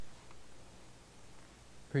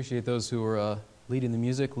Appreciate those who were leading the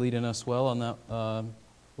music, leading us well on that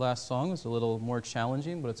last song. It was a little more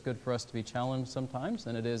challenging, but it's good for us to be challenged sometimes,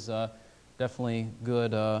 and it is definitely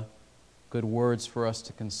good words for us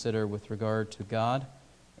to consider with regard to God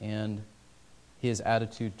and His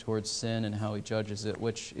attitude towards sin and how He judges it,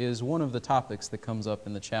 which is one of the topics that comes up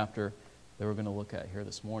in the chapter that we're going to look at here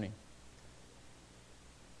this morning.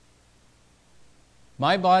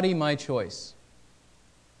 My body, my choice.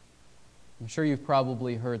 I'm sure you've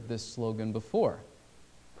probably heard this slogan before.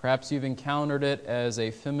 Perhaps you've encountered it as a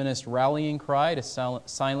feminist rallying cry to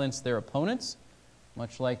silence their opponents,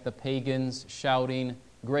 much like the pagans shouting,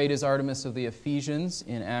 "Great is Artemis of the Ephesians"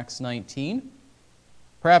 in Acts 19.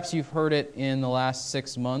 Perhaps you've heard it in the last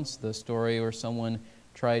 6 months, the story where someone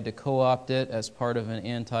tried to co-opt it as part of an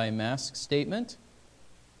anti-mask statement.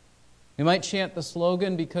 You might chant the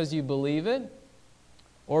slogan because you believe it,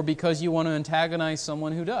 or because you want to antagonize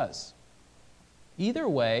someone who does. Either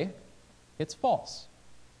way, it's false.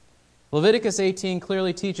 Leviticus 18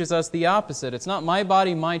 clearly teaches us the opposite. It's not my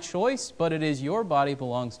body, my choice, but it is your body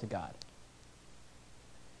belongs to God.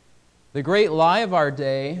 The great lie of our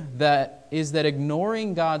day is that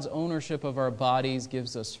ignoring God's ownership of our bodies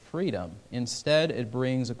gives us freedom. Instead, it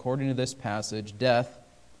brings, according to this passage, death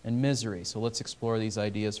and misery. So let's explore these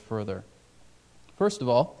ideas further. First of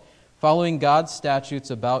all, following God's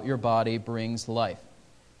statutes about your body brings life.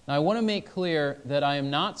 Now, I want to make clear that I am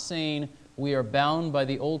not saying we are bound by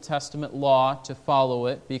the Old Testament law to follow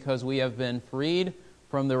it because we have been freed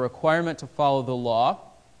from the requirement to follow the law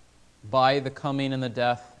by the coming and the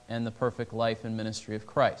death and the perfect life and ministry of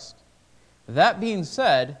Christ. That being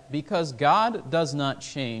said, because God does not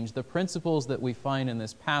change, the principles that we find in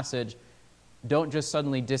this passage don't just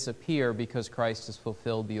suddenly disappear because Christ has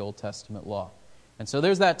fulfilled the Old Testament law. And so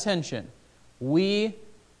there's that tension. We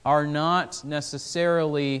are not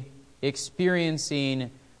necessarily experiencing,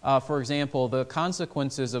 for example, the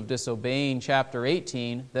consequences of disobeying chapter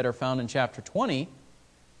 18 that are found in chapter 20,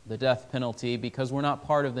 the death penalty, because we're not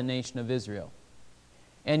part of the nation of Israel.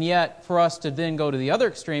 And yet, for us to then go to the other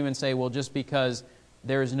extreme and say, well, just because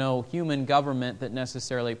there's no human government that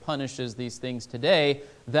necessarily punishes these things today,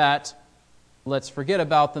 that let's forget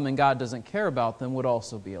about them and God doesn't care about them, would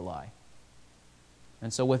also be a lie.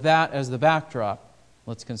 And so with that as the backdrop,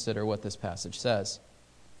 let's consider what this passage says.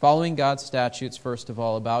 Following God's statutes, first of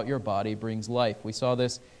all, about your body brings life. We saw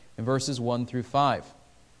this in verses 1 through 5.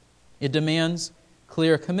 It demands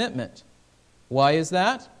clear commitment. Why is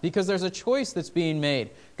that? Because there's a choice that's being made.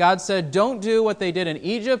 God said, don't do what they did in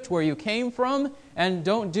Egypt, where you came from, and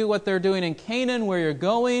don't do what they're doing in Canaan, where you're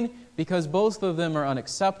going, because both of them are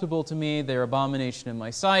unacceptable to me. They're abomination in my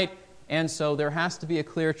sight. And so there has to be a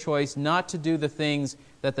clear choice not to do the things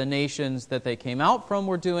that the nations that they came out from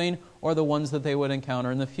were doing or the ones that they would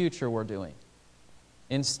encounter in the future were doing.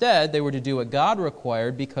 Instead, they were to do what God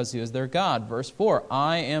required because He is their God. Verse 4,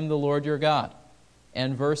 I am the Lord your God.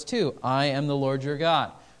 And verse 2, I am the Lord your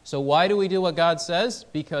God. So why do we do what God says?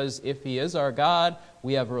 Because if He is our God,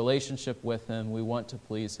 we have a relationship with Him, we want to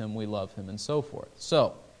please Him, we love Him, and so forth.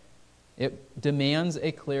 So, it demands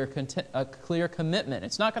a clear commitment.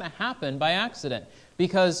 It's not going to happen by accident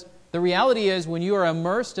because the reality is when you are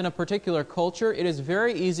immersed in a particular culture, it is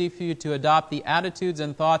very easy for you to adopt the attitudes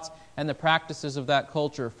and thoughts and the practices of that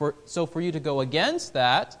culture. So for you to go against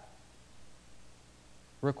that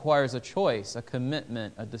requires a choice, a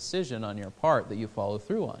commitment, a decision on your part that you follow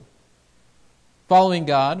through on. Following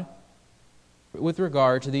God with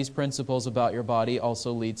regard to these principles about your body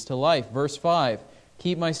also leads to life. Verse 5,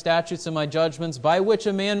 keep my statutes and my judgments by which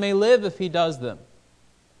a man may live if he does them.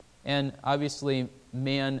 And obviously,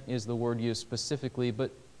 man is the word used specifically, but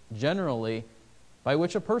generally, by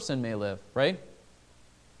which a person may live, right?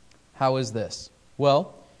 How is this?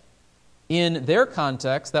 Well, in their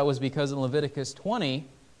context, that was because in Leviticus 20,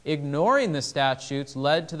 ignoring the statutes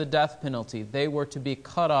led to the death penalty. They were to be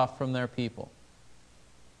cut off from their people.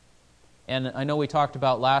 And I know we talked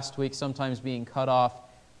about last week, sometimes being cut off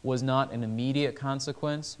was not an immediate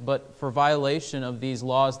consequence, but for violation of these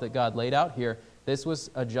laws that God laid out here, this was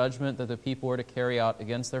a judgment that the people were to carry out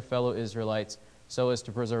against their fellow Israelites so as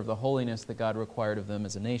to preserve the holiness that God required of them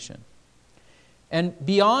as a nation. And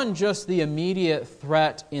beyond just the immediate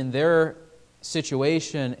threat in their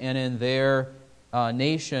situation and in their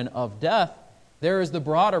nation of death, there is the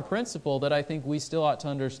broader principle that I think we still ought to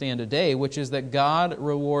understand today, which is that God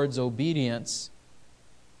rewards obedience,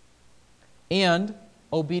 and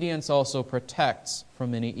obedience also protects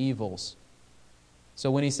from many evils.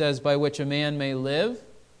 So when He says, by which a man may live,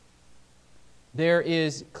 there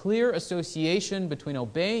is clear association between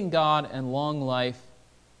obeying God and long life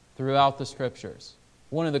throughout the Scriptures.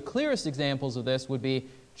 One of the clearest examples of this would be,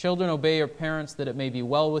 children, obey your parents that it may be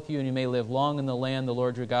well with you and you may live long in the land the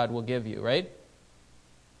Lord your God will give you, right?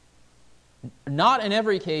 Not in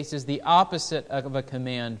every case is the opposite of a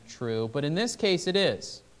command true, but in this case it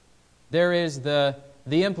is. There is the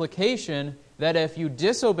implication that if you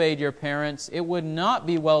disobeyed your parents, it would not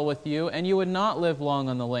be well with you and you would not live long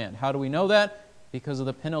on the land. How do we know that? Because of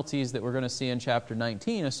the penalties that we're going to see in chapter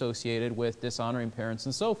 19 associated with dishonoring parents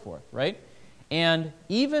and so forth, right? And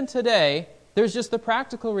even today, there's just the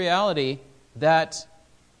practical reality that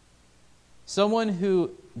someone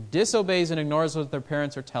who disobeys and ignores what their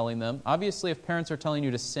parents are telling them, obviously if parents are telling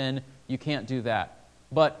you to sin, you can't do that.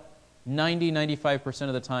 But 90-95%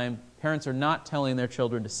 of the time, parents are not telling their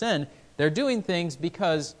children to sin. They're doing things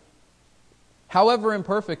because, however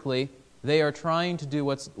imperfectly, they are trying to do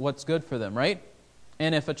what's good for them, right?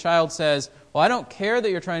 And if a child says, well, I don't care that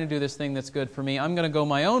you're trying to do this thing that's good for me, I'm going to go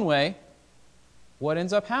my own way, what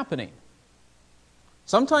ends up happening?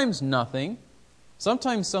 Sometimes nothing,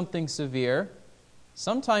 sometimes something severe,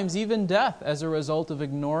 sometimes even death as a result of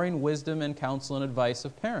ignoring wisdom and counsel and advice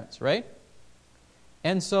of parents, right?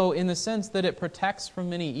 And so in the sense that it protects from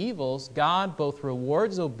many evils, God both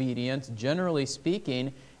rewards obedience, generally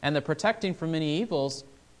speaking, and the protecting from many evils.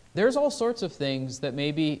 There's all sorts of things that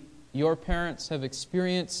maybe your parents have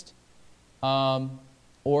experienced or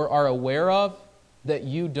are aware of that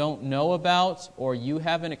you don't know about or you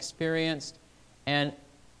haven't experienced, and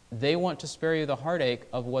they want to spare you the heartache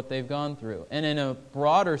of what they've gone through. And in a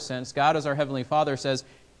broader sense, God as our Heavenly Father says,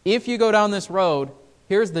 if you go down this road,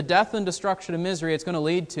 here's the death and destruction and misery it's going to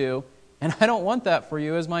lead to, and I don't want that for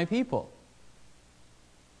you as my people.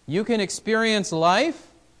 You can experience life,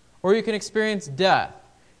 or you can experience death.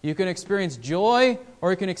 You can experience joy,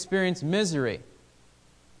 or you can experience misery.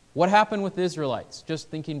 What happened with the Israelites, just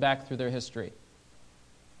thinking back through their history?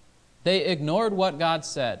 They ignored what God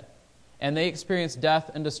said, and they experienced death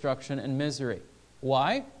and destruction and misery.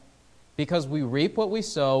 Why? Because we reap what we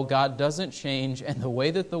sow, God doesn't change, and the way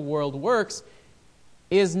that the world works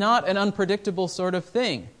is not an unpredictable sort of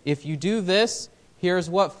thing. If you do this, here's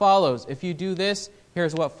what follows. If you do this,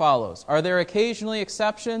 here's what follows. Are there occasionally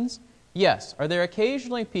exceptions? Yes. Are there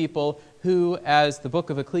occasionally people who, as the book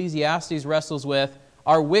of Ecclesiastes wrestles with,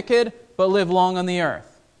 are wicked but live long on the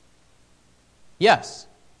earth? Yes.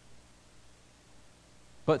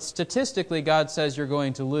 But statistically, God says you're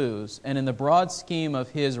going to lose, and in the broad scheme of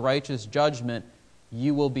His righteous judgment,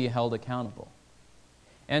 you will be held accountable.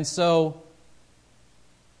 And so,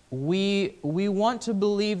 we want to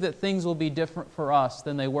believe that things will be different for us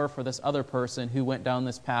than they were for this other person who went down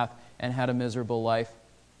this path and had a miserable life.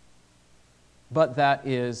 But that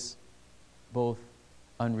is both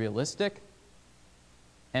unrealistic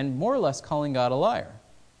and more or less calling God a liar.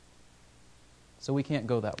 So we can't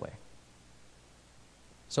go that way.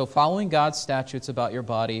 So following God's statutes about your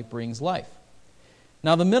body brings life.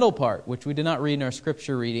 Now the middle part, which we did not read in our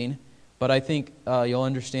scripture reading, but I think you'll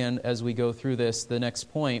understand as we go through this, the next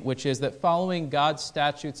point, which is that following God's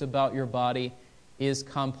statutes about your body is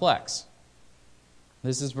complex.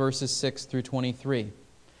 This is verses 6 through 23.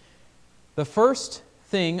 The first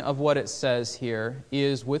thing of what it says here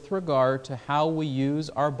is with regard to how we use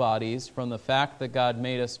our bodies from the fact that God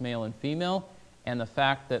made us male and female and the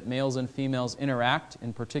fact that males and females interact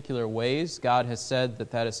in particular ways. God has said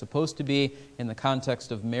that that is supposed to be in the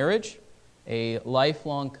context of marriage, a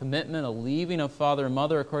lifelong commitment, a leaving of father and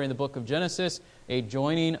mother according to the book of Genesis, a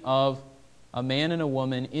joining of a man and a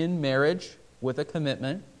woman in marriage with a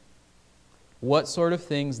commitment. What sort of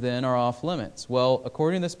things then are off limits? Well,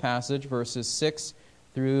 according to this passage, verses 6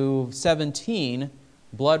 through 17,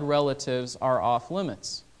 blood relatives are off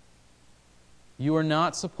limits. You are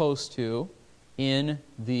not supposed to, in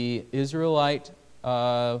the Israelite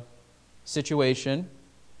situation,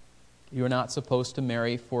 you are not supposed to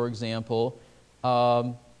marry, for example,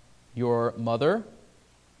 your mother.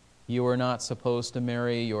 You are not supposed to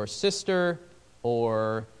marry your sister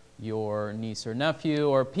or your niece or nephew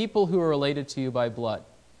or people who are related to you by blood.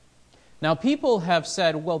 Now, people have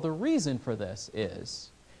said, well, the reason for this is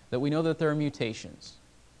that we know that there are mutations.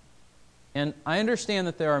 And I understand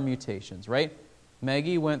that there are mutations, right?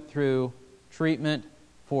 Maggie went through treatment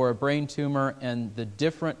for a brain tumor, and the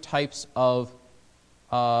different types of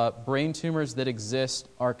brain tumors that exist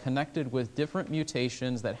are connected with different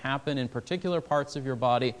mutations that happen in particular parts of your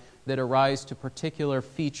body that arise to particular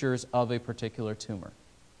features of a particular tumor.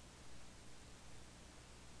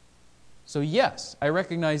 So yes, I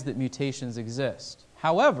recognize that mutations exist.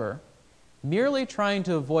 However, merely trying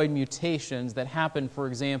to avoid mutations that happen, for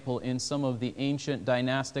example, in some of the ancient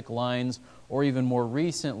dynastic lines, or even more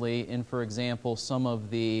recently in, for example, some of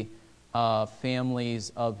the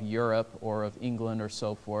families of Europe or of England or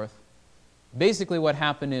so forth. Basically what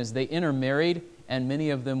happened is they intermarried, and many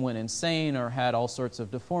of them went insane or had all sorts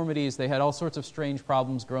of deformities. They had all sorts of strange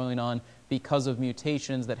problems growing on because of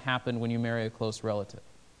mutations that happen when you marry a close relative.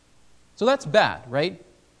 So that's bad, right?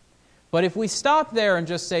 But if we stop there and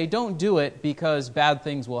just say, don't do it because bad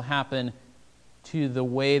things will happen to the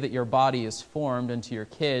way that your body is formed and to your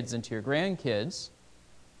kids and to your grandkids,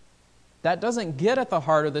 that doesn't get at the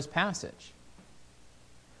heart of this passage.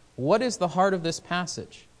 What is the heart of this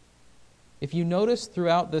passage? If you notice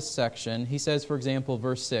throughout this section, he says, for example,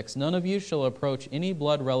 verse 6, "None of you shall approach any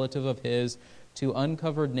blood relative of his to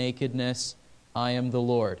uncovered nakedness. I am the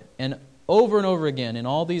Lord." And over again in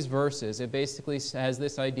all these verses, it basically has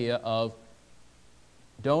this idea of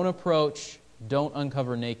don't approach, don't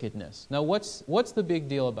uncover nakedness. Now, what's the big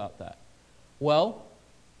deal about that? Well,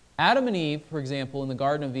 Adam and Eve, for example, in the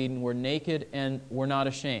Garden of Eden, were naked and were not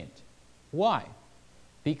ashamed. Why?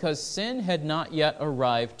 Because sin had not yet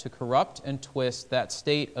arrived to corrupt and twist that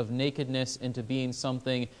state of nakedness into being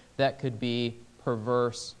something that could be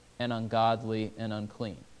perverse and ungodly and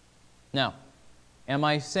unclean. Now, am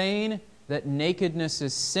I saying that nakedness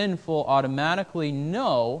is sinful automatically?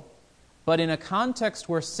 No. But in a context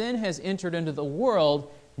where sin has entered into the world,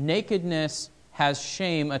 nakedness has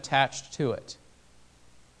shame attached to it.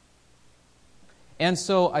 And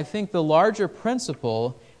so I think the larger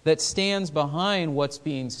principle that stands behind what's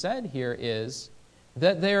being said here is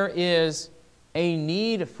that there is a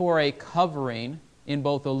need for a covering in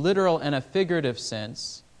both a literal and a figurative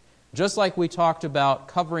sense. Just like we talked about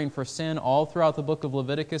covering for sin all throughout the book of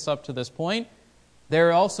Leviticus up to this point,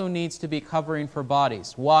 there also needs to be covering for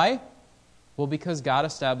bodies. Why? Well, because God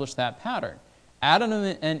established that pattern. Adam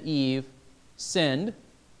and Eve sinned,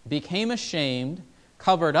 became ashamed,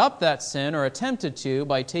 covered up that sin, or attempted to,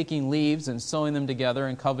 by taking leaves and sewing them together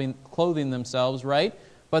and clothing themselves, right?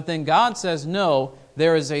 But then God says, no,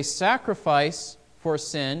 there is a sacrifice for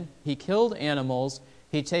sin. He killed animals.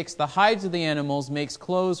 He takes the hides of the animals, makes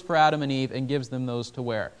clothes for Adam and Eve, and gives them those to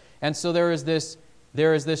wear. And so there is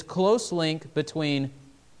this close link between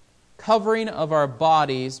covering of our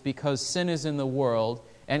bodies because sin is in the world,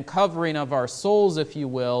 and covering of our souls, if you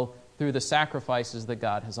will, through the sacrifices that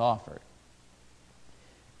God has offered.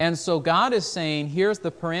 And so God is saying, here's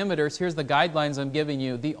the parameters, here's the guidelines I'm giving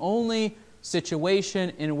you. The only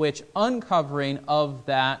situation in which uncovering of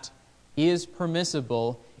that is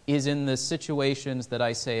permissible is in the situations that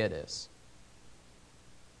I say it is.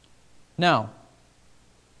 Now,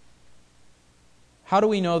 how do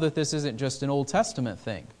we know that this isn't just an Old Testament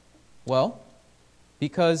thing? Well,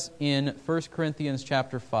 because in 1 Corinthians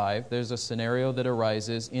chapter 5, there's a scenario that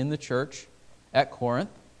arises in the church at Corinth.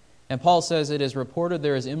 And Paul says, "It is reported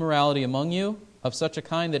there is immorality among you of such a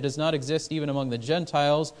kind that does not exist even among the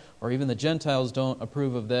Gentiles," or even the Gentiles don't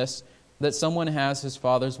approve of this, "that someone has his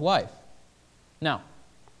father's wife." Now,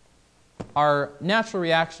 our natural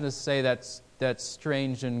reaction is to say that's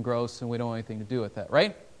strange and gross and we don't want anything to do with that,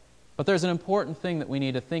 right? But there's an important thing that we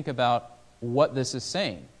need to think about what this is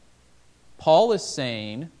saying. Paul is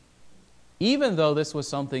saying, even though this was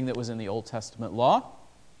something that was in the Old Testament law,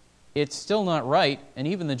 it's still not right, and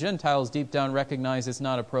even the Gentiles deep down recognize it's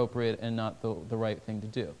not appropriate and not the right thing to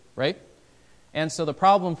do, right? And so the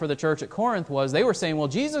problem for the church at Corinth was they were saying, well,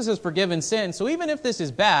 Jesus has forgiven sin, so even if this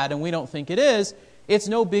is bad and we don't think it is, it's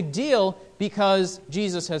no big deal because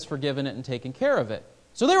Jesus has forgiven it and taken care of it.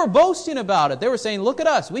 So they were boasting about it. They were saying, look at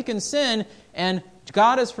us, we can sin and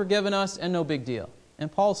God has forgiven us and no big deal.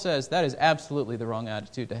 And Paul says that is absolutely the wrong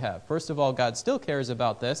attitude to have. First of all, God still cares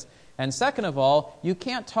about this. And second of all, you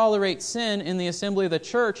can't tolerate sin in the assembly of the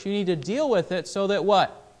church. You need to deal with it so that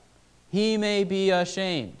what? He may be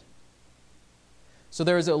ashamed. So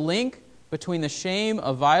there is a link between the shame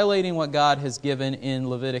of violating what God has given in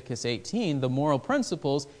Leviticus 18, the moral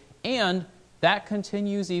principles, and that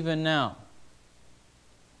continues even now.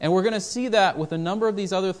 And we're going to see that with a number of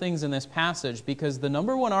these other things in this passage, because the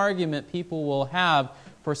number one argument people will have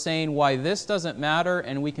for saying why this doesn't matter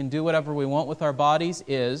and we can do whatever we want with our bodies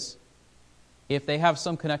is, if they have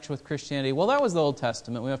some connection with Christianity, well, that was the Old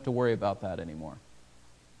Testament. We don't have to worry about that anymore.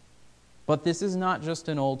 But this is not just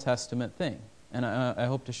an Old Testament thing. And I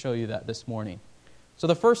hope to show you that this morning. So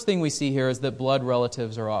the first thing we see here is that blood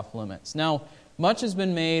relatives are off limits. Now, much has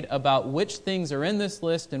been made about which things are in this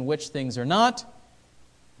list and which things are not.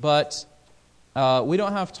 But we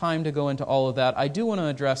don't have time to go into all of that. I do want to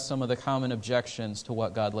address some of the common objections to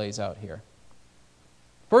what God lays out here.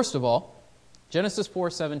 First of all, Genesis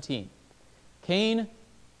 4:17. Cain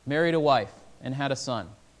married a wife and had a son.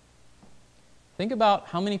 Think about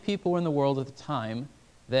how many people were in the world at the time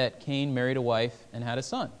that Cain married a wife and had a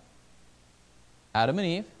son. Adam and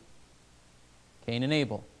Eve, Cain and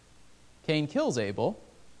Abel. Cain kills Abel.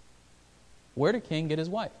 Where did Cain get his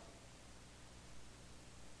wife?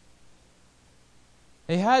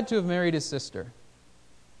 He had to have married his sister,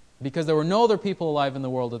 because there were no other people alive in the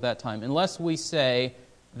world at that time, unless we say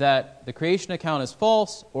that the creation account is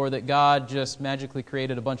false or that God just magically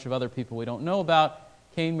created a bunch of other people we don't know about.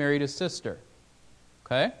 Cain married his sister.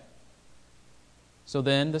 Okay? So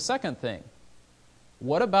then the second thing.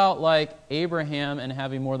 What about like Abraham and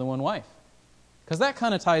having more than one wife? Because that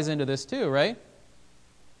kind of ties into this too, right?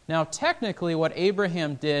 Now technically what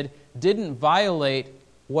Abraham did didn't violate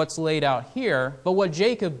what's laid out here, but what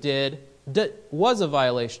Jacob did was a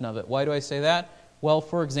violation of it. Why do I say that? Well,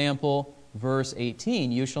 for example, verse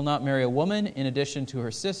 18, "You shall not marry a woman in addition to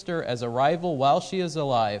her sister as a rival while she is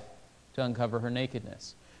alive to uncover her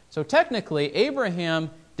nakedness." So technically, Abraham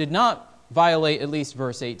did not violate at least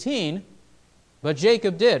verse 18, but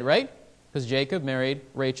Jacob did, right? Because Jacob married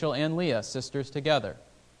Rachel and Leah, sisters together.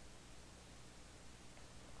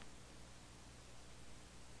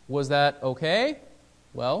 Was that okay?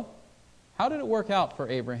 Well, how did it work out for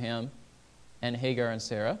Abraham and Hagar and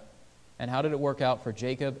Sarah? And how did it work out for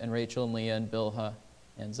Jacob and Rachel and Leah and Bilhah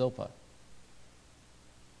and Zilpah?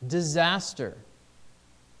 Disaster.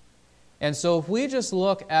 And so if we just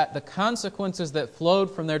look at the consequences that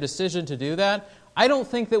flowed from their decision to do that, I don't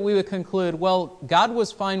think that we would conclude, well, God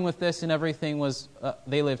was fine with this and everything was,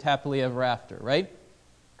 they lived happily ever after, right?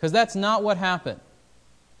 Because that's not what happened.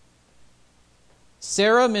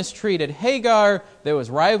 Sarah mistreated Hagar. There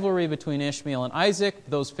was rivalry between Ishmael and Isaac.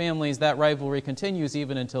 Those families, that rivalry continues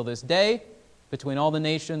even until this day between all the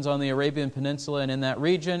nations on the Arabian Peninsula and in that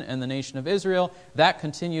region and the nation of Israel. That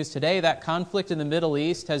continues today. That conflict in the Middle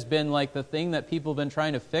East has been like the thing that people have been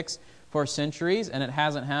trying to fix for centuries, and it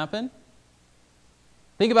hasn't happened.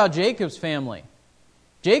 Think about Jacob's family.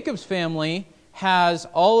 Jacob's family has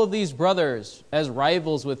all of these brothers as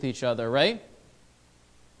rivals with each other, right?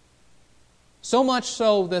 So much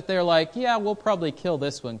so that they're like, yeah, we'll probably kill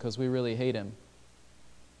this one because we really hate him.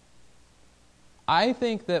 I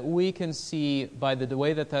think that we can see by the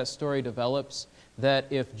way that that story develops that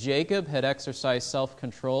if Jacob had exercised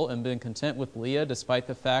self-control and been content with Leah despite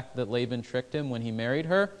the fact that Laban tricked him when he married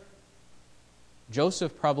her,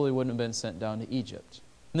 Joseph probably wouldn't have been sent down to Egypt.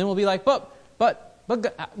 And then we'll be like, but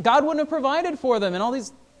God wouldn't have provided for them and all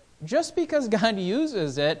these. Just because God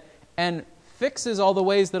uses it and fixes all the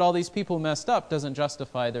ways that all these people messed up doesn't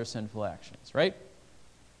justify their sinful actions, right?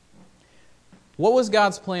 What was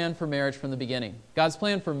God's plan for marriage from the beginning? God's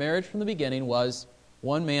plan for marriage from the beginning was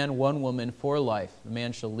one man, one woman for life. The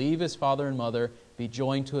man shall leave his father and mother, be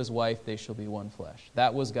joined to his wife, they shall be one flesh.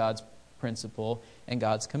 That was God's principle and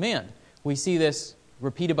God's command. We see this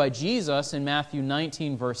repeated by Jesus in Matthew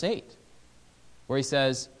 19, verse 8, where he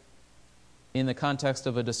says, in the context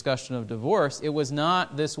of a discussion of divorce, it was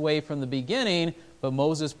not this way from the beginning, but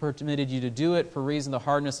Moses permitted you to do it for reason of the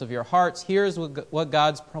hardness of your hearts. Here's what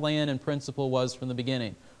God's plan and principle was from the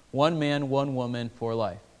beginning. One man, one woman for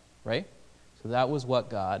life. Right? So that was what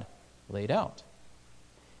God laid out.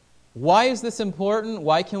 Why is this important?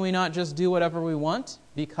 Why can we not just do whatever we want?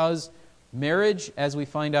 Because marriage, as we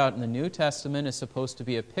find out in the New Testament, is supposed to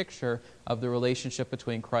be a picture of the relationship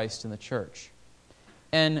between Christ and the church.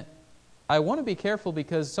 And I want to be careful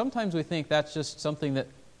because sometimes we think that's just something that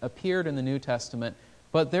appeared in the New Testament,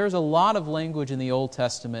 but there's a lot of language in the Old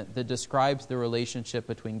Testament that describes the relationship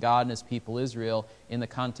between God and His people Israel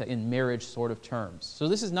in marriage sort of terms. So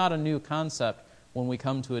this is not a new concept when we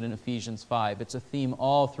come to it in Ephesians 5. It's a theme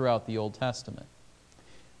all throughout the Old Testament.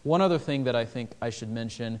 One other thing that I think I should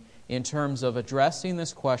mention in terms of addressing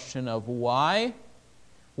this question of why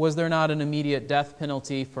was there not an immediate death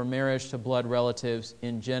penalty for marriage to blood relatives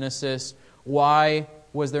in Genesis? Why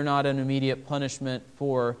was there not an immediate punishment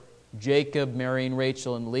for Jacob marrying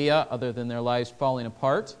Rachel and Leah other than their lives falling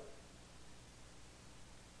apart?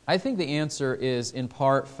 I think the answer is in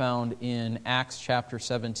part found in Acts chapter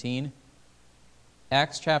 17.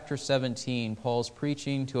 Acts chapter 17, Paul's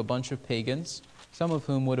preaching to a bunch of pagans, some of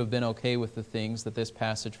whom would have been okay with the things that this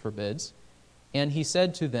passage forbids. And he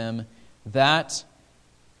said to them that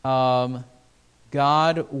God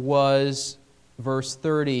was, verse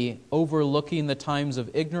 30, overlooking the times of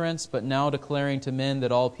ignorance, but now declaring to men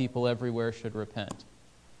that all people everywhere should repent.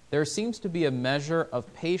 There seems to be a measure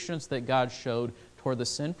of patience that God showed toward the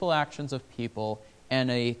sinful actions of people and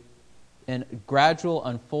a gradual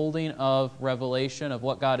unfolding of revelation of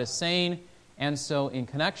what God is saying. And so in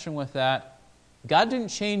connection with that, God didn't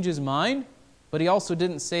change His mind, but He also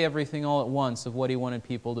didn't say everything all at once of what He wanted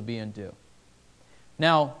people to be and do.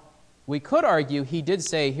 Now, we could argue He did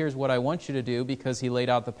say, here's what I want you to do, because He laid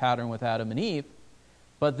out the pattern with Adam and Eve.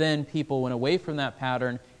 But then people went away from that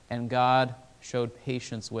pattern, and God showed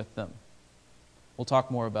patience with them. We'll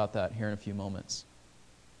talk more about that here in a few moments.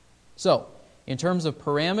 So, in terms of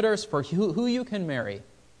parameters for who you can marry,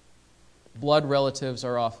 blood relatives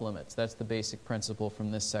are off limits. That's the basic principle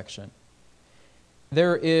from this section.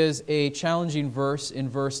 There is a challenging verse in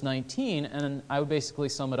verse 19, and I would basically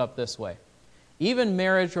sum it up this way. Even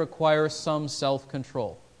marriage requires some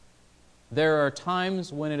self-control. There are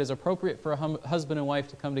times when it is appropriate for a husband and wife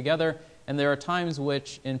to come together, and there are times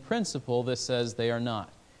which, in principle, this says they are not.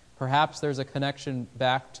 Perhaps there's a connection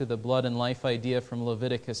back to the blood and life idea from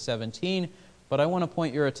Leviticus 17, but I want to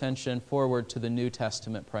point your attention forward to the New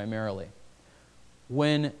Testament primarily.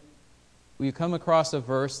 When we come across a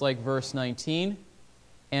verse like verse 19,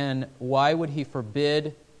 and why would he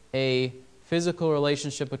forbid a physical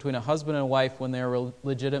relationship between a husband and a wife when they're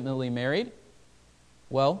legitimately married?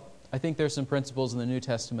 Well, I think there's some principles in the New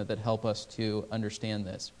Testament that help us to understand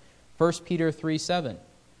this. 1 Peter 3:7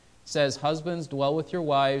 says, "Husbands, dwell with your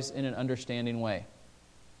wives in an understanding way."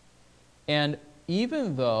 And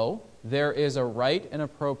even though there is a right and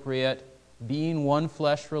appropriate being one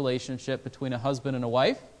flesh relationship between a husband and a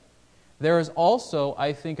wife, there is also,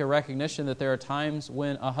 I think, a recognition that there are times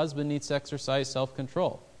when a husband needs to exercise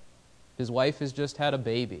self-control. His wife has just had a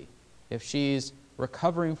baby. If she's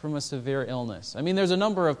recovering from a severe illness. I mean, there's a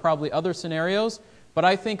number of probably other scenarios, but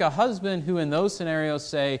I think a husband who in those scenarios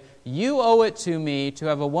say, you owe it to me to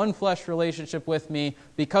have a one-flesh relationship with me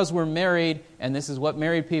because we're married, and this is what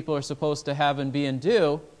married people are supposed to have and be and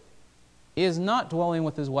do, is not dwelling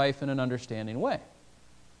with his wife in an understanding way.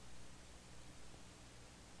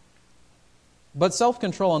 But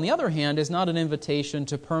self-control, on the other hand, is not an invitation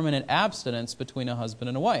to permanent abstinence between a husband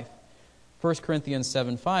and a wife. 1 Corinthians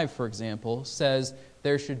 7:5, for example, says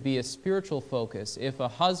there should be a spiritual focus. If a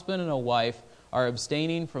husband and a wife are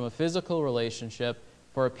abstaining from a physical relationship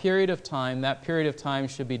for a period of time, that period of time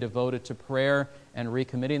should be devoted to prayer and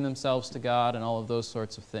recommitting themselves to God and all of those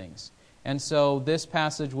sorts of things. And so this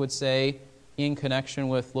passage would say, in connection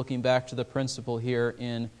with looking back to the principle here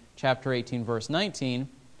in chapter 18, verse 19,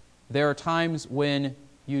 there are times when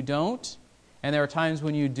you don't, and there are times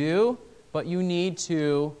when you do, but you need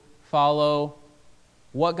to follow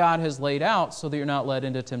what God has laid out so that you're not led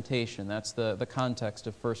into temptation. That's the context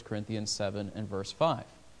of 1 Corinthians 7 and verse 5.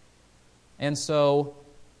 And so,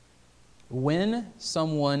 when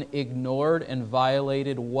someone ignored and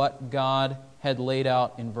violated what God had laid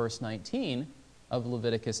out in verse 19 of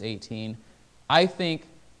Leviticus 18, I think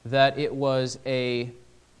that it was a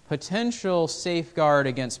potential safeguard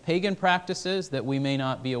against pagan practices that we may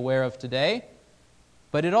not be aware of today,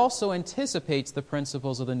 but it also anticipates the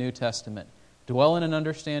principles of the New Testament. Dwell in an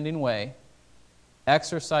understanding way,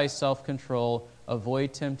 exercise self-control,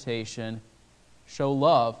 avoid temptation, show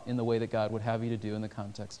love in the way that God would have you to do in the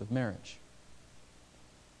context of marriage.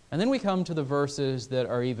 And then we come to the verses that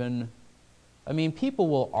are even, people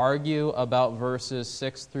will argue about verses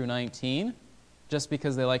 6 through 19 just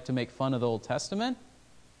because they like to make fun of the Old Testament,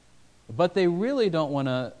 but they really don't want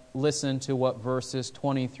to listen to what verses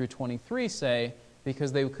 20 through 23 say,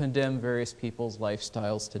 because they condemn various people's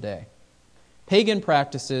lifestyles today. Pagan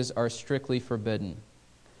practices are strictly forbidden.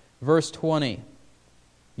 Verse 20,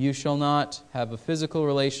 you shall not have a physical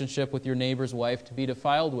relationship with your neighbor's wife to be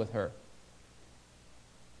defiled with her.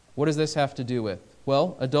 What does this have to do with?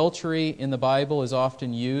 Well, adultery in the Bible is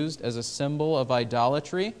often used as a symbol of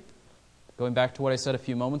idolatry. Going back to what I said a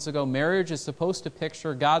few moments ago, marriage is supposed to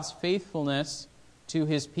picture God's faithfulness to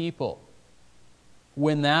His people.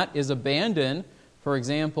 When that is abandoned, for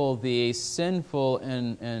example, the sinful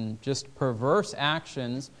and just perverse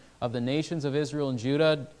actions of the nations of Israel and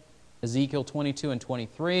Judah, Ezekiel 22 and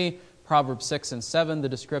 23, Proverbs 6 and 7, the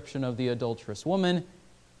description of the adulterous woman,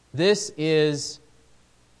 this is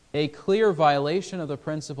a clear violation of the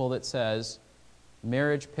principle that says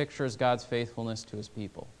marriage pictures God's faithfulness to His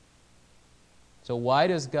people. So why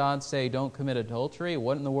does God say don't commit adultery?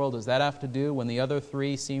 What in the world does that have to do when the other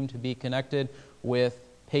three seem to be connected with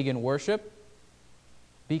pagan worship?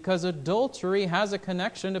 Because adultery has a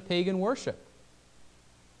connection to pagan worship.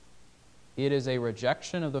 It is a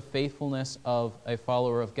rejection of the faithfulness of a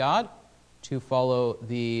follower of God to follow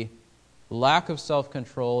the lack of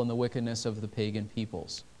self-control and the wickedness of the pagan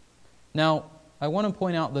peoples. Now, I want to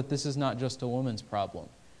point out that this is not just a woman's problem.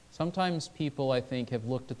 Sometimes people, I think, have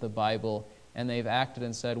looked at the Bible and they've acted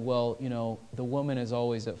and said, well, the woman is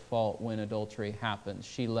always at fault when adultery happens.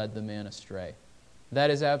 She led the man astray. That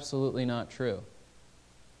is absolutely not true.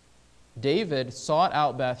 David sought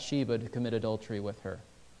out Bathsheba to commit adultery with her.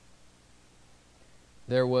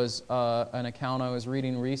 There was an account I was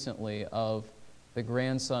reading recently of the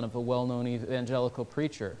grandson of a well-known evangelical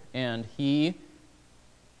preacher. And he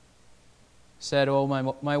said, oh,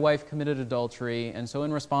 my wife committed adultery, and so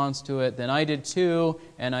in response to it, then I did too,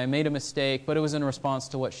 and I made a mistake, but it was in response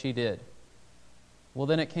to what she did. Well,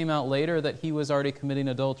 then it came out later that he was already committing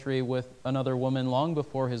adultery with another woman long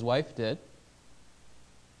before his wife did.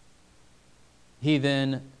 He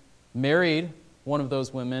then married one of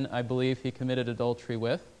those women, I believe he committed adultery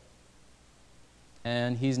with,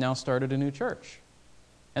 and he's now started a new church.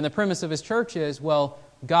 And the premise of his church is, well,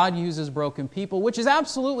 God uses broken people, which is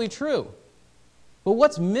absolutely true. But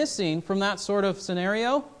what's missing from that sort of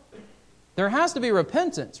scenario? There has to be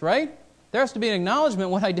repentance, right? There has to be an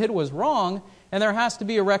acknowledgement what I did was wrong, and there has to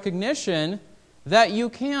be a recognition that you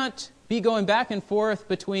can't be going back and forth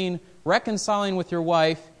between reconciling with your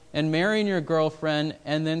wife and marrying your girlfriend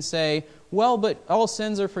and then say, well, but all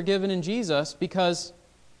sins are forgiven in Jesus, because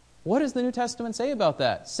what does the New Testament say about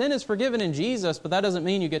that? Sin is forgiven in Jesus, but that doesn't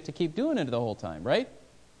mean you get to keep doing it the whole time, right?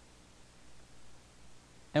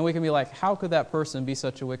 And we can be like, how could that person be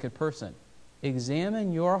such a wicked person?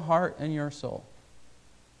 Examine your heart and your soul.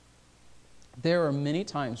 There are many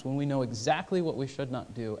times when we know exactly what we should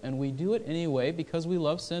not do, and we do it anyway because we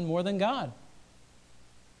love sin more than God.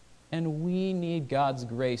 And we need God's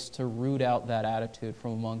grace to root out that attitude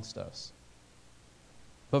from amongst us.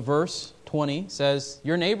 But verse 20 says,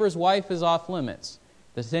 your neighbor's wife is off limits.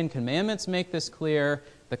 The Ten Commandments make this clear.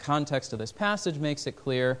 The context of this passage makes it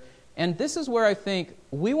clear. And this is where I think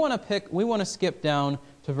we want to skip down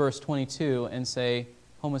to verse 22 and say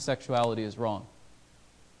homosexuality is wrong.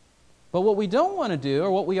 But what we don't want to do,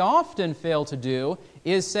 or what we often fail to do,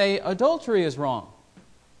 is say adultery is wrong.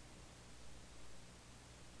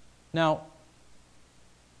 Now,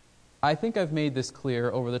 I think I've made this clear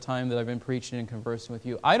over the time that I've been preaching and conversing with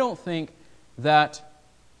you. I don't think that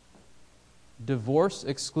divorce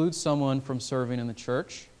excludes someone from serving in the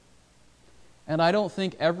church. And I don't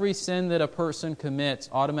think every sin that a person commits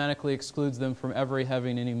automatically excludes them from ever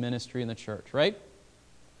having any ministry in the church, right?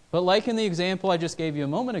 But like in the example I just gave you a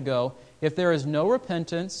moment ago, if there is no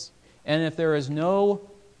repentance and if there is no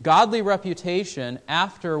godly reputation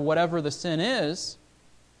after whatever the sin is,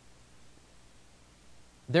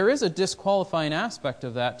 there is a disqualifying aspect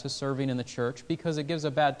of that to serving in the church because it gives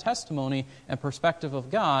a bad testimony and perspective of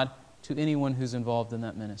God to anyone who's involved in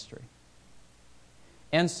that ministry.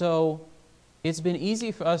 And so it's been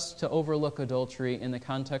easy for us to overlook adultery in the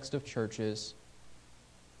context of churches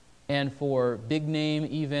and for big-name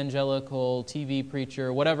evangelical TV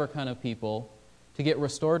preacher, whatever kind of people, to get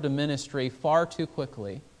restored to ministry far too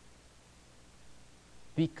quickly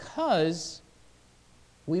because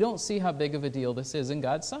we don't see how big of a deal this is in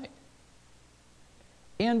God's sight.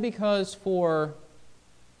 And because for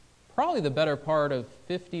probably the better part of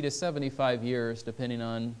 50 to 75 years, depending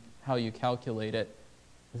on how you calculate it,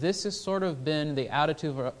 this has sort of been the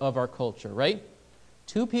attitude of our culture, right?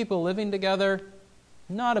 Two people living together,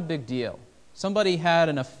 not a big deal. Somebody had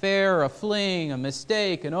an affair, a fling, a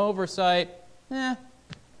mistake, an oversight.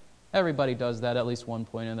 Everybody does that at least one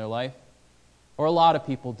point in their life. Or a lot of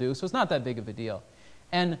people do, so it's not that big of a deal.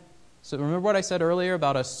 And so remember what I said earlier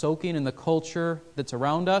about us soaking in the culture that's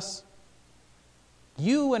around us?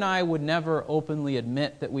 You and I would never openly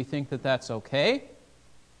admit that we think that that's okay.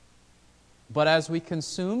 But as we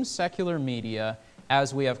consume secular media,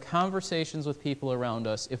 as we have conversations with people around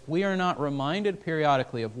us, if we are not reminded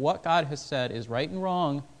periodically of what God has said is right and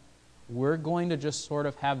wrong, we're going to just sort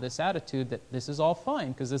of have this attitude that this is all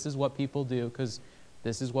fine because this is what people do, because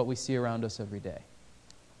this is what we see around us every day.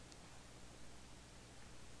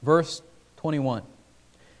 Verse 21.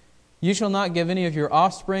 You shall not give any of your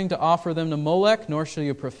offspring to offer them to Molech, nor shall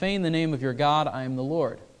you profane the name of your God. I am the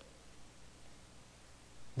Lord.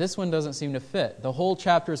 This one doesn't seem to fit. The whole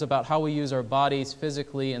chapter is about how we use our bodies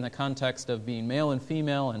physically in the context of being male and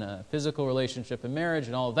female and a physical relationship in marriage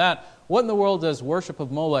and all of that. What in the world does worship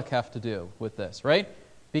of Molech have to do with this, right?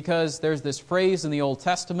 Because there's this phrase in the Old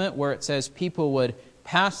Testament where it says people would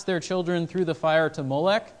pass their children through the fire to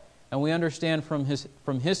Molech. And we understand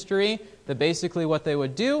from history that basically what they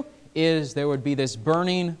would do is there would be this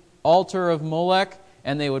burning altar of Molech,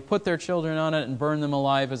 and they would put their children on it and burn them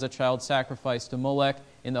alive as a child sacrifice to Molech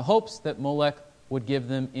in the hopes that Molech would give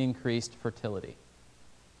them increased fertility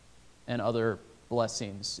and other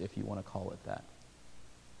blessings, if you want to call it that.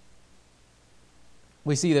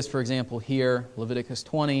 We see this, for example, here, Leviticus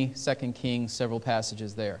 20, 2 Kings, several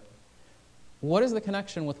passages there. What is the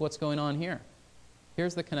connection with what's going on here?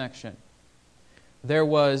 Here's the connection. There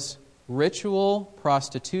was ritual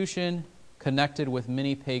prostitution connected with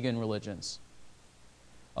many pagan religions.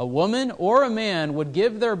 A woman or a man would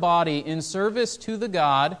give their body in service to the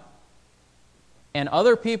god and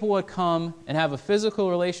other people would come and have a physical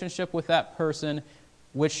relationship with that person,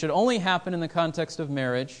 which should only happen in the context of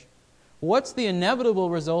marriage, what's the inevitable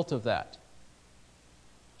result of that?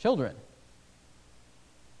 Children.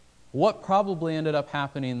 What probably ended up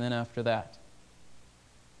happening then after that?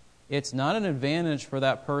 It's not an advantage for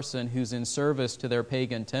that person who's in service to their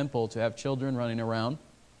pagan temple to have children running around.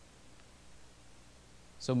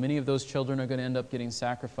 So many of those children are going to end up getting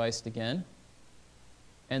sacrificed again.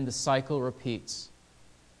 And the cycle repeats.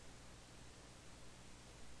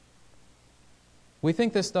 We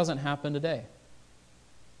think this doesn't happen today.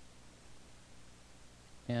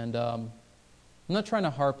 And I'm not trying to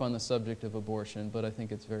harp on the subject of abortion, but I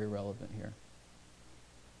think it's very relevant here.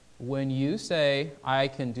 When you say, I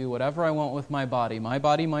can do whatever I want with my body,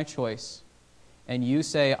 my choice, and you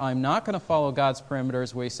say, I'm not going to follow God's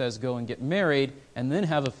parameters where He says go and get married and then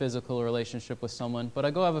have a physical relationship with someone, but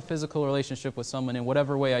I go have a physical relationship with someone in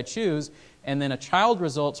whatever way I choose, and then a child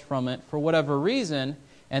results from it for whatever reason,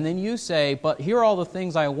 and then you say, but here are all the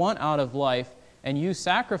things I want out of life, and you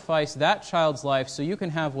sacrifice that child's life so you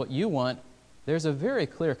can have what you want, there's a very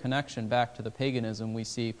clear connection back to the paganism we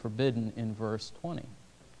see forbidden in verse 20.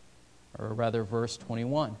 Or rather, verse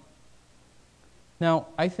 21. Now,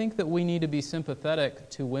 I think that we need to be sympathetic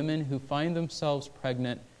to women who find themselves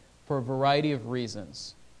pregnant for a variety of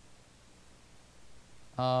reasons.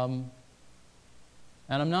 And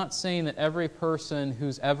I'm not saying that every person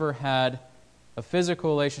who's ever had a physical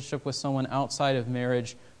relationship with someone outside of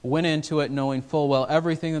marriage went into it knowing full well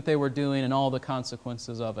everything that they were doing and all the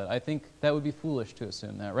consequences of it. I think that would be foolish to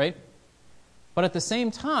assume that, right? But at the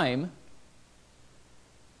same time,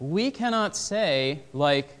 we cannot say,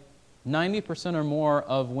 like 90% or more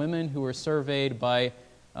of women who were surveyed by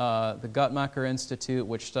the Guttmacher Institute,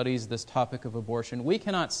 which studies this topic of abortion, we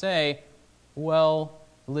cannot say, well,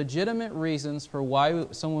 legitimate reasons for why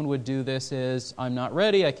someone would do this is, I'm not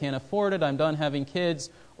ready, I can't afford it, I'm done having kids,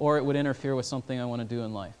 or it would interfere with something I want to do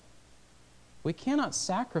in life. We cannot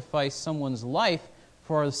sacrifice someone's life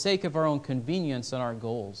for the sake of our own convenience and our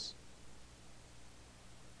goals.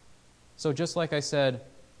 So just like I said,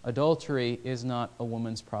 adultery is not a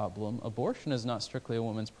woman's problem. Abortion is not strictly a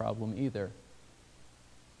woman's problem either.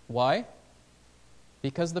 Why?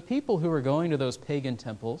 Because the people who are going to those pagan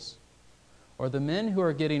temples, or the men who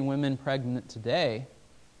are getting women pregnant today,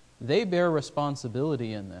 they bear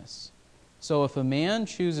responsibility in this. So if a man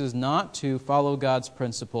chooses not to follow God's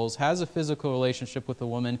principles, has a physical relationship with a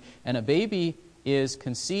woman, and a baby is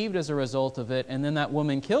conceived as a result of it, and then that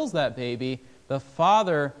woman kills that baby, the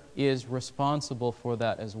father is responsible for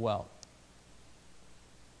that as well.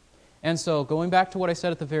 And so, going back to what I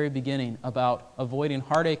said at the very beginning about avoiding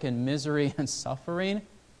heartache and misery and suffering,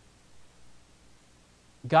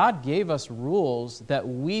 God gave us rules that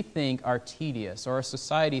we think are tedious, or our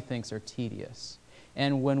society thinks are tedious.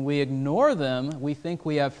 And when we ignore them, we think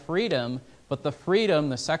we have freedom, but the freedom,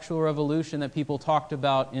 the sexual revolution that people talked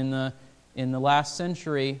about in the last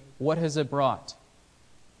century, what has it brought?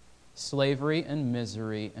 Slavery and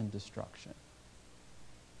misery and destruction.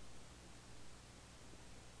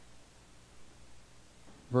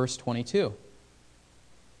 Verse 22.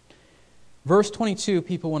 Verse 22,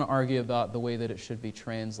 people want to argue about the way that it should be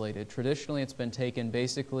translated. Traditionally, it's been taken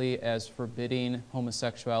basically as forbidding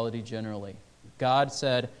homosexuality generally. God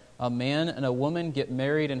said a man and a woman get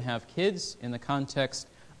married and have kids in the context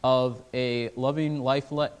of a loving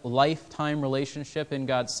lifetime relationship in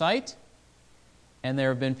God's sight. And there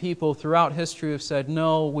have been people throughout history who have said,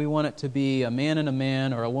 no, we want it to be a man and a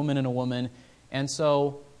man or a woman and a woman. And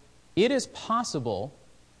so it is possible,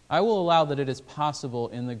 I will allow that it is possible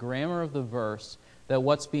in the grammar of the verse that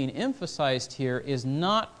what's being emphasized here is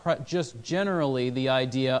not just generally the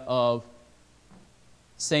idea of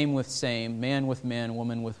same with same, man with man,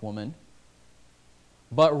 woman with woman,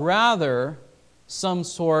 but rather some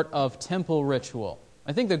sort of temple ritual.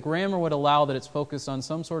 I think the grammar would allow that it's focused on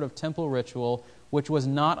some sort of temple ritual, which was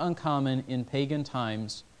not uncommon in pagan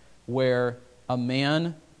times, where a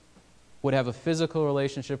man would have a physical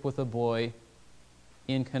relationship with a boy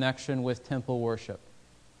in connection with temple worship.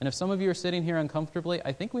 And if some of you are sitting here uncomfortably,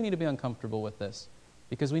 I think we need to be uncomfortable with this,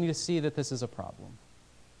 because we need to see that this is a problem.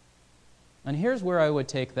 And here's where I would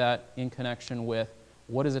take that in connection with,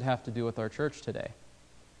 what does it have to do with our church today?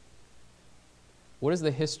 What is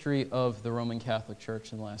the history of the Roman Catholic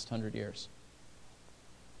Church in the last 100 years?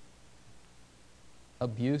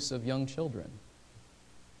 Abuse of young children.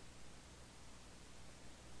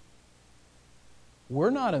 We're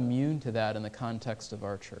not immune to that in the context of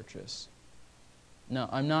our churches. Now,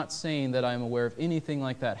 I'm not saying that I'm aware of anything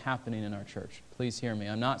like that happening in our church. Please hear me.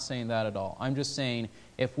 I'm not saying that at all. I'm just saying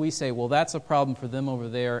if we say, well, that's a problem for them over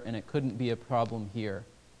there and it couldn't be a problem here,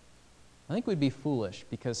 I think we'd be foolish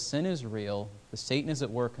because sin is real, the Satan is at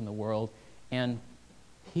work in the world, and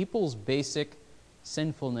people's basic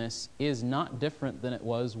sinfulness is not different than it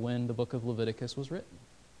was when the book of Leviticus was written.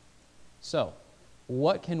 So,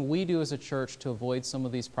 what can we do as a church to avoid some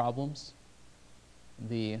of these problems?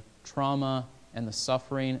 The trauma and the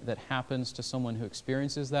suffering that happens to someone who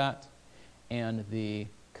experiences that, and the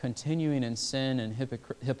continuing in sin and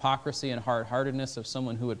hypocrisy and hard-heartedness of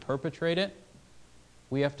someone who would perpetrate it.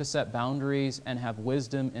 We have to set boundaries and have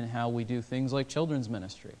wisdom in how we do things like children's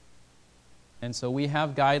ministry. And so we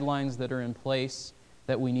have guidelines that are in place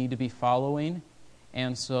that we need to be following.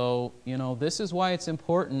 And so, this is why it's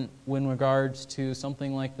important when regards to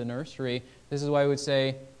something like the nursery. This is why I would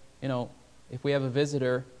say, if we have a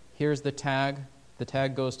visitor, here's the tag. The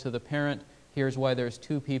tag goes to the parent. Here's why there's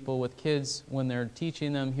 2 people with kids when they're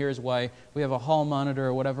teaching them. Here's why we have a hall monitor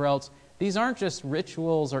or whatever else. These aren't just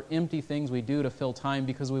rituals or empty things we do to fill time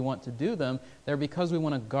because we want to do them. They're because we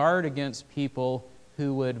want to guard against people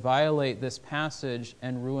who would violate this passage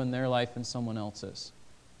and ruin their life and someone else's.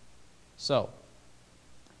 So,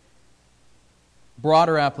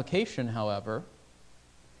 broader application, however,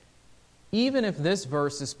 even if this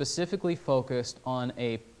verse is specifically focused on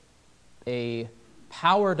a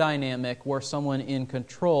power dynamic where someone in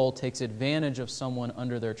control takes advantage of someone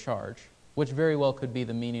under their charge, which very well could be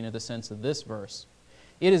the meaning of the sense of this verse,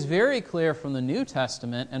 it is very clear from the New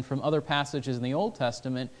Testament and from other passages in the Old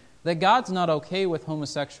Testament that God's not okay with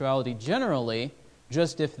homosexuality generally,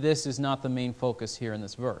 just if this is not the main focus here in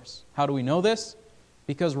this verse. How do we know this?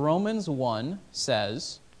 Because Romans 1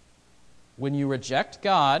 says, when you reject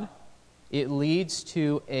God, it leads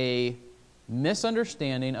to a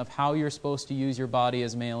misunderstanding of how you're supposed to use your body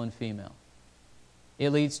as male and female.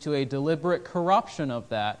 It leads to a deliberate corruption of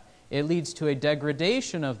that. It leads to a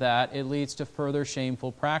degradation of that. It leads to further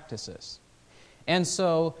shameful practices. And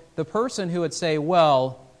so the person who would say,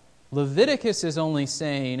 well, Leviticus is only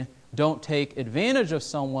saying don't take advantage of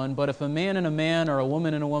someone, but if a man and a man or a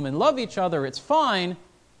woman and a woman love each other, it's fine.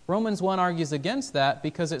 Romans 1 argues against that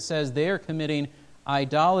because it says they are committing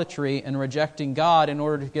idolatry and rejecting God in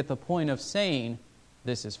order to get the point of saying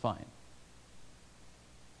this is fine.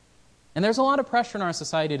 And there's a lot of pressure in our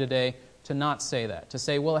society today to not say that, to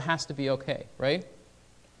say, well, it has to be okay, right?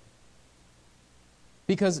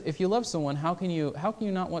 Because if you love someone, how can you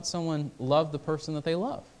not want someone love the person that they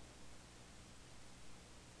love?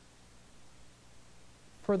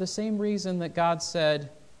 For the same reason that God said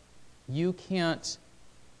you can't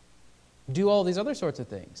do all these other sorts of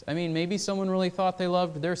things. I mean, maybe someone really thought they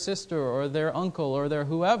loved their sister or their uncle or their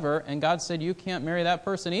whoever, and God said you can't marry that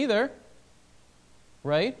person either.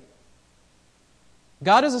 Right?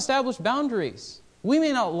 God has established boundaries. We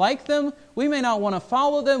may not like them. We may not want to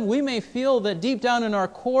follow them. We may feel that deep down in our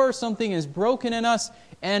core something is broken in us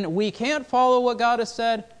and we can't follow what God has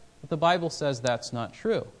said. But the Bible says that's not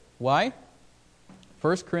true. Why?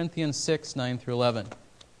 1 Corinthians 6, 9 through 11.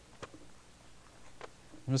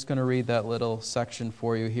 I'm just going to read that little section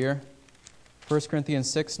for you here. 1 Corinthians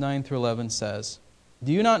 6, 9 through 11 says,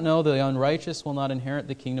 "Do you not know that the unrighteous will not inherit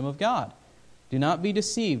the kingdom of God? Do not be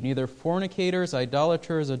deceived. Neither fornicators,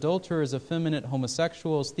 idolaters, adulterers, effeminate,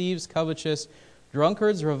 homosexuals, thieves, covetous,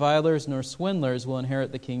 drunkards, revilers, nor swindlers will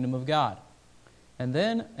inherit the kingdom of God." And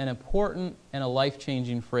then an important and a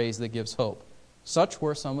life-changing phrase that gives hope. "Such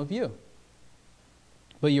were some of you.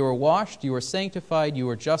 But you were washed, you were sanctified, you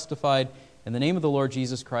were justified in the name of the Lord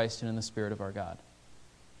Jesus Christ and in the Spirit of our God."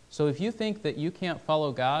 So if you think that you can't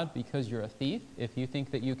follow God because you're a thief, if you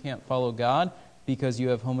think that you can't follow God because you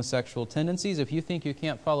have homosexual tendencies, if you think you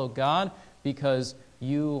can't follow God because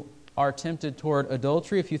you are tempted toward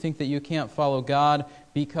adultery, if you think that you can't follow God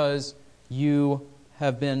because you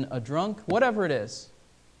have been a drunk, whatever it is,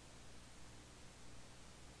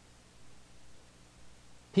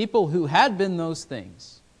 people who had been those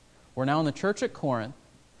things were now in the church at Corinth.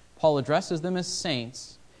 Paul addresses them as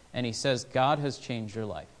saints, and he says, God has changed your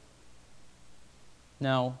life.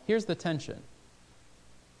 Now, here's the tension.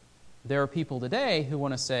 There are people today who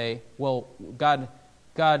want to say, well, God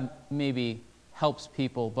maybe helps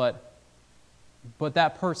people, but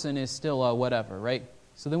that person is still a whatever, right?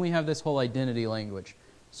 So then we have this whole identity language.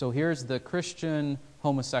 So here's the Christian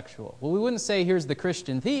homosexual. Well, we wouldn't say here's the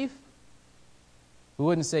Christian thief. We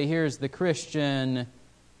wouldn't say here's the Christian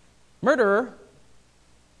murderer.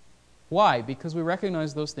 Why? Because we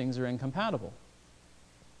recognize those things are incompatible.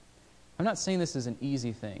 I'm not saying this is an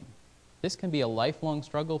easy thing. This can be a lifelong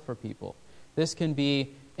struggle for people. This can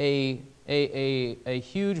be a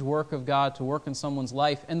huge work of God to work in someone's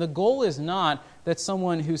life. And the goal is not that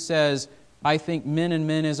someone who says, I think men and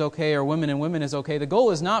men is okay or women and women is okay. The goal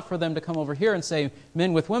is not for them to come over here and say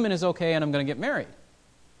men with women is okay and I'm going to get married.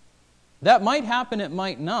 That might happen, it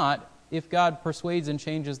might not, if God persuades and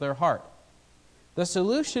changes their heart. The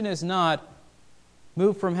solution is not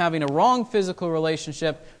move from having a wrong physical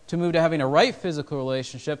relationship to move to having a right physical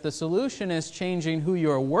relationship. The solution is changing who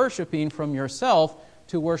you're worshiping from yourself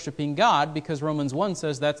to worshiping God, because Romans 1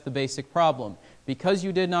 says that's the basic problem. Because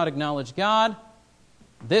you did not acknowledge God,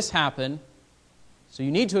 this happened. So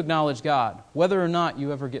you need to acknowledge God, whether or not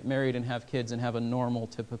you ever get married and have kids and have a normal,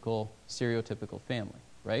 typical, stereotypical family,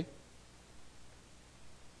 right?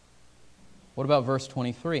 What about verse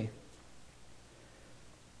 23?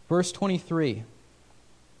 Verse 23.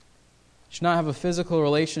 Should not have a physical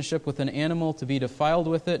relationship with an animal to be defiled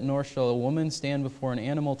with it, nor shall a woman stand before an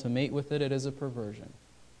animal to mate with it. It is a perversion.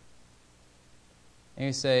 And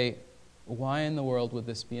you say, why in the world would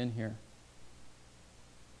this be in here?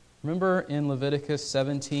 Remember in Leviticus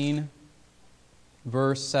 17,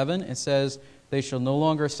 verse 7, it says, they shall no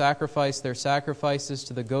longer sacrifice their sacrifices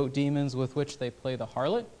to the goat demons with which they play the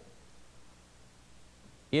harlot.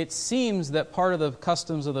 It seems that part of the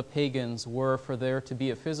customs of the pagans were for there to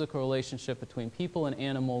be a physical relationship between people and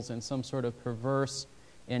animals in some sort of perverse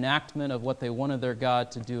enactment of what they wanted their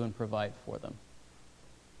God to do and provide for them.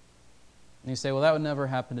 And you say, well, that would never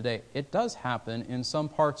happen today. It does happen in some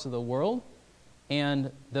parts of the world, and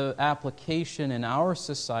the application in our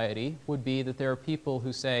society would be that there are people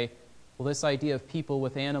who say, well, this idea of people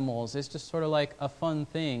with animals is just sort of like a fun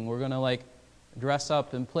thing. We're going to dress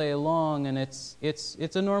up and play along, and it's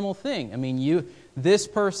a normal thing. I mean, this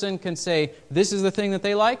person can say this is the thing that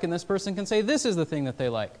they like, and this person can say this is the thing that they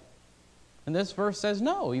like. And this verse says,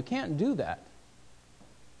 no, you can't do that.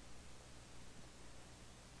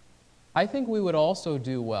 I think we would also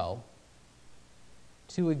do well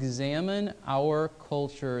to examine our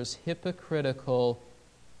culture's hypocritical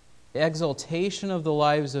exaltation of the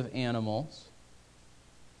lives of animals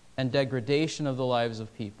and degradation of the lives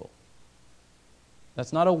of people.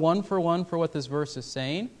 That's not a one-for-one for what this verse is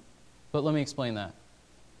saying, but let me explain that.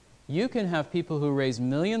 You can have people who raise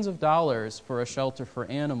millions of dollars for a shelter for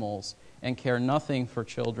animals and care nothing for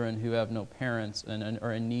children who have no parents and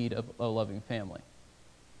are in need of a loving family.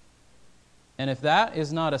 And if that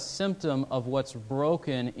is not a symptom of what's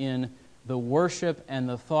broken in the worship and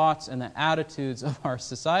the thoughts and the attitudes of our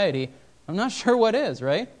society, I'm not sure what is,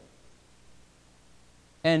 right?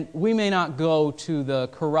 And we may not go to the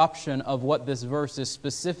corruption of what this verse is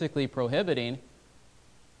specifically prohibiting,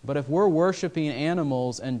 but if we're worshiping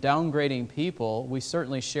animals and downgrading people, we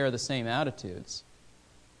certainly share the same attitudes.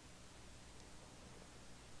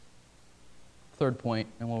 Third point,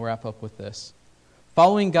 and we'll wrap up with this.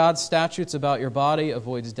 Following God's statutes about your body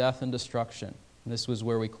avoids death and destruction. And this was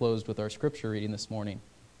where we closed with our scripture reading this morning.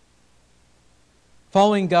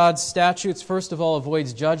 Following God's statutes, first of all,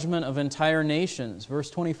 avoids judgment of entire nations. Verse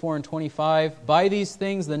 24 and 25, by these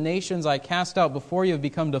things the nations I cast out before you have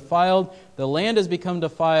become defiled. The land has become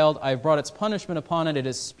defiled. I have brought its punishment upon it. It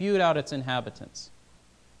has spewed out its inhabitants.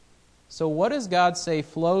 So what does God say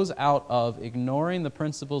flows out of ignoring the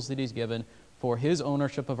principles that He's given for His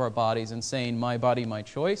ownership of our bodies and saying, my body, my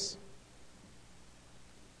choice?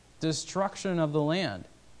 Destruction of the land.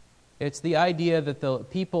 It's the idea that the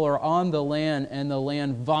people are on the land and the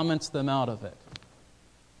land vomits them out of it.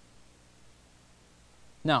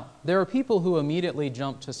 Now, there are people who immediately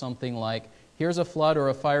jump to something like, here's a flood or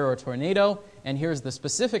a fire or a tornado, and here's the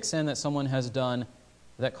specific sin that someone has done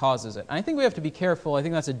that causes it. I think we have to be careful. I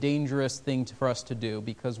think that's a dangerous thing for us to do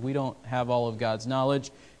because we don't have all of God's knowledge,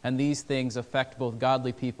 and these things affect both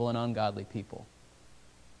godly people and ungodly people.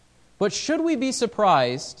 But should we be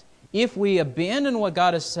surprised if we abandon what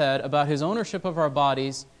God has said about His ownership of our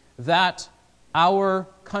bodies, that our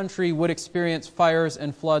country would experience fires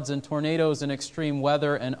and floods and tornadoes and extreme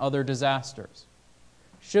weather and other disasters?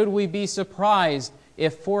 Should we be surprised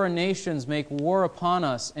if foreign nations make war upon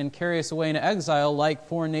us and carry us away into exile like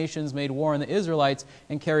foreign nations made war on the Israelites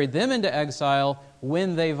and carried them into exile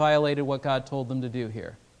when they violated what God told them to do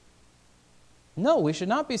here? No, we should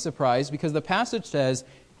not be surprised because the passage says,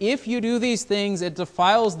 if you do these things, it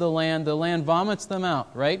defiles the land vomits them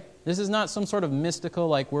out, right? This is not some sort of mystical,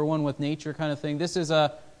 like we're one with nature kind of thing.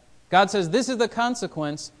 God says this is the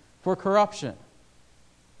consequence for corruption.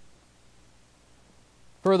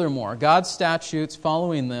 Furthermore, God's statutes,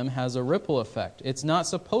 following them, has a ripple effect. It's not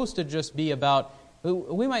supposed to just be about,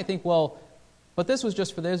 we might think, well, but this was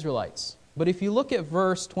just for the Israelites. But if you look at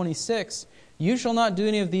verse 26, You shall not do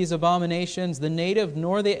any of these abominations, the native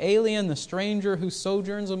nor the alien, the stranger who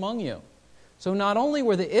sojourns among you. So not only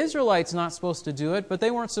were the Israelites not supposed to do it, but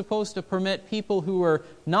they weren't supposed to permit people who were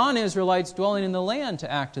non-Israelites dwelling in the land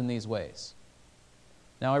to act in these ways.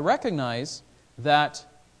 Now I recognize that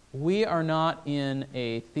we are not in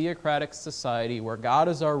a theocratic society where God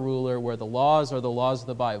is our ruler, where the laws are the laws of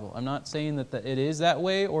the Bible. I'm not saying that it is that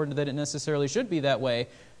way or that it necessarily should be that way,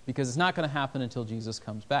 because it's not going to happen until Jesus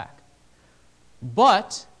comes back.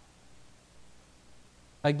 But,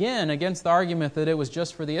 again, against the argument that it was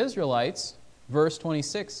just for the Israelites, verse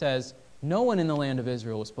 26 says, no one in the land of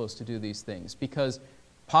Israel was supposed to do these things, because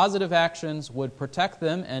positive actions would protect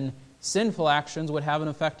them and sinful actions would have an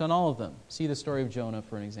effect on all of them. See the story of Jonah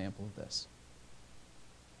for an example of this.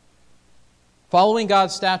 Following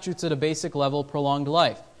God's statutes at a basic level prolonged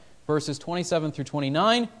life. Verses 27 through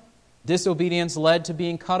 29, disobedience led to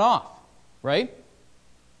being cut off, right?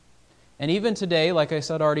 And even today, like I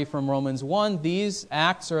said already from Romans 1, these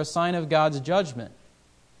acts are a sign of God's judgment.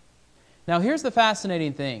 Now here's the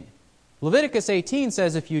fascinating thing. Leviticus 18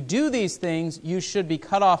 says if you do these things, you should be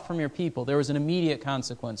cut off from your people. There was an immediate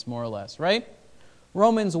consequence, more or less, right?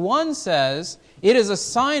 Romans 1 says it is a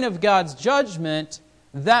sign of God's judgment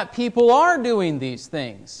that people are doing these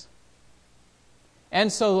things. And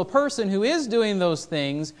so the person who is doing those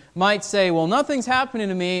things might say, well, nothing's happening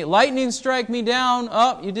to me. Lightning strike me down.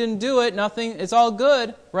 Oh, you didn't do it. Nothing. It's all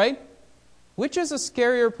good, right? Which is a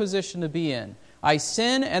scarier position to be in? I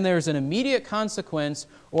sin and there's an immediate consequence,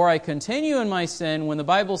 or I continue in my sin when the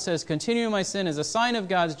Bible says continue in my sin is a sign of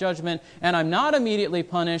God's judgment and I'm not immediately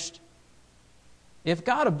punished. If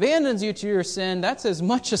God abandons you to your sin, that's as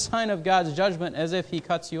much a sign of God's judgment as if He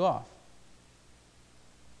cuts you off.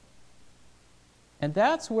 And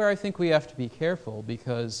that's where I think we have to be careful,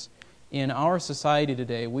 because in our society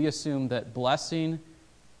today, we assume that blessing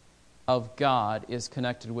of God is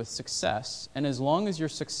connected with success. And as long as you're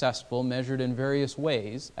successful, measured in various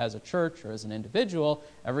ways, as a church or as an individual,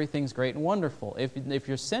 everything's great and wonderful. If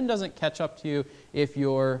your sin doesn't catch up to you, if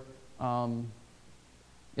there's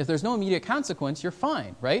no immediate consequence, you're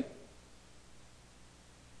fine, right?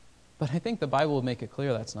 But I think the Bible will make it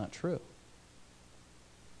clear that's not true.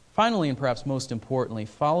 Finally, and perhaps most importantly,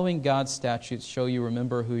 following God's statutes show you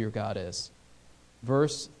remember who your God is.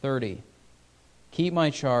 Verse 30, keep my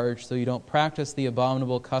charge so you don't practice the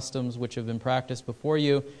abominable customs which have been practiced before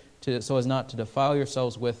you, so as not to defile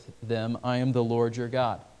yourselves with them. I am the Lord your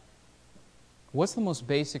God. What's the most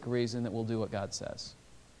basic reason that we'll do what God says?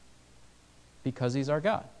 Because He's our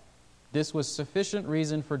God. This was sufficient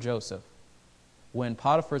reason for Joseph when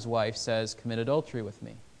Potiphar's wife says, commit adultery with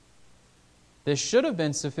me. This should have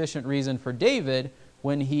been sufficient reason for David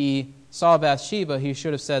when he saw Bathsheba. He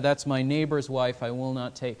should have said, that's my neighbor's wife, I will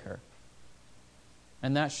not take her.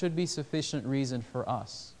 And that should be sufficient reason for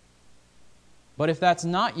us. But if that's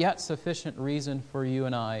not yet sufficient reason for you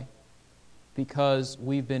and I, because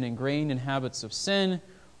we've been ingrained in habits of sin,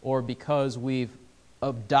 or because we've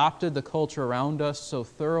adopted the culture around us so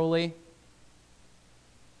thoroughly,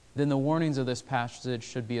 then the warnings of this passage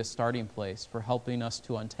should be a starting place for helping us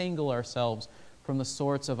to untangle ourselves from the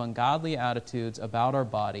sorts of ungodly attitudes about our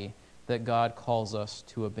body that God calls us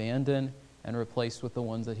to abandon and replace with the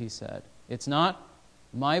ones that He said. It's not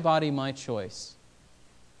my body, my choice.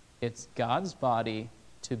 It's God's body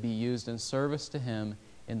to be used in service to Him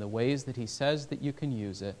in the ways that He says that you can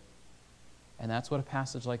use it. And that's what a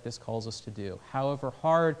passage like this calls us to do. However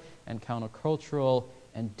hard and countercultural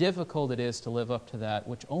and difficult it is to live up to that,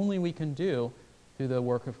 which only we can do through the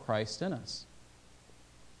work of Christ in us.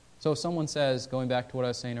 So if someone says, going back to what I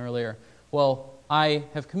was saying earlier, well, I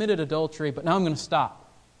have committed adultery, but now I'm going to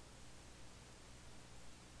stop.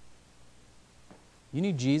 You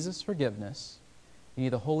need Jesus' forgiveness. You need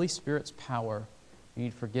the Holy Spirit's power. You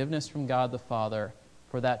need forgiveness from God the Father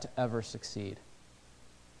for that to ever succeed.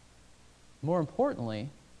 More importantly,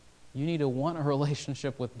 you need to want a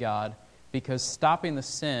relationship with God, because stopping the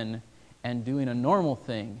sin and doing a normal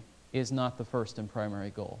thing is not the first and primary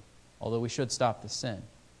goal, although we should stop the sin.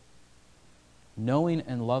 Knowing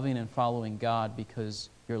and loving and following God because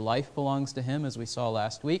your life belongs to Him, as we saw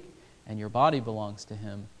last week, and your body belongs to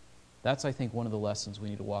Him, that's, I think, one of the lessons we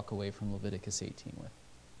need to walk away from Leviticus 18 with.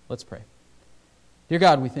 Let's pray. Dear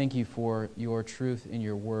God, we thank You for Your truth in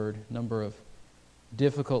Your Word, number of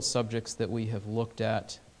difficult subjects that we have looked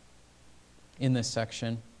at in this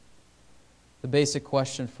section. The basic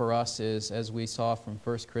question for us is, as we saw from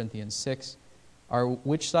 1 Corinthians 6,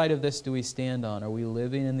 which side of this do we stand on? Are we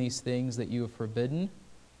living in these things that You have forbidden?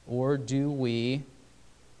 Or do we,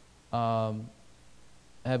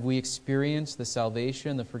 have we experienced the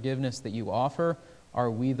salvation, the forgiveness that You offer? are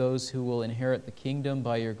we those who will inherit the kingdom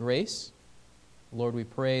by your grace? Lord, we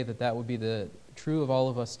pray that that would be the true of all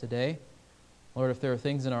of us today. Lord, if there are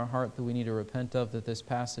things in our heart that we need to repent of, that this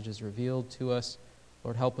passage has revealed to us,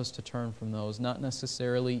 Lord, help us to turn from those. Not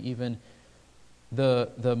necessarily even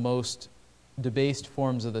the most debased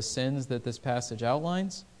forms of the sins that this passage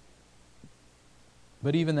outlines,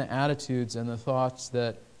 but even the attitudes and the thoughts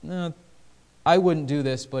that, no, I wouldn't do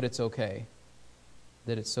this, but it's okay.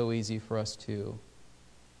 That it's so easy for us to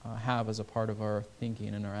have as a part of our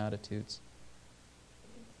thinking and our attitudes.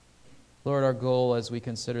 Lord, our goal as we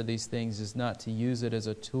consider these things is not to use it as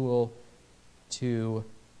a tool to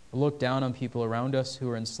look down on people around us who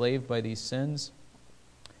are enslaved by these sins,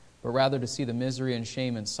 but rather to see the misery and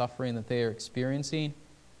shame and suffering that they are experiencing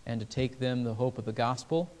and to take them the hope of the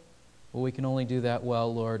gospel. Well, we can only do that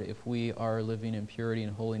well, Lord, if we are living in purity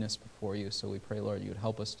and holiness before you. So we pray, Lord, you would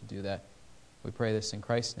help us to do that. We pray this in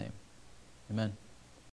Christ's name. Amen.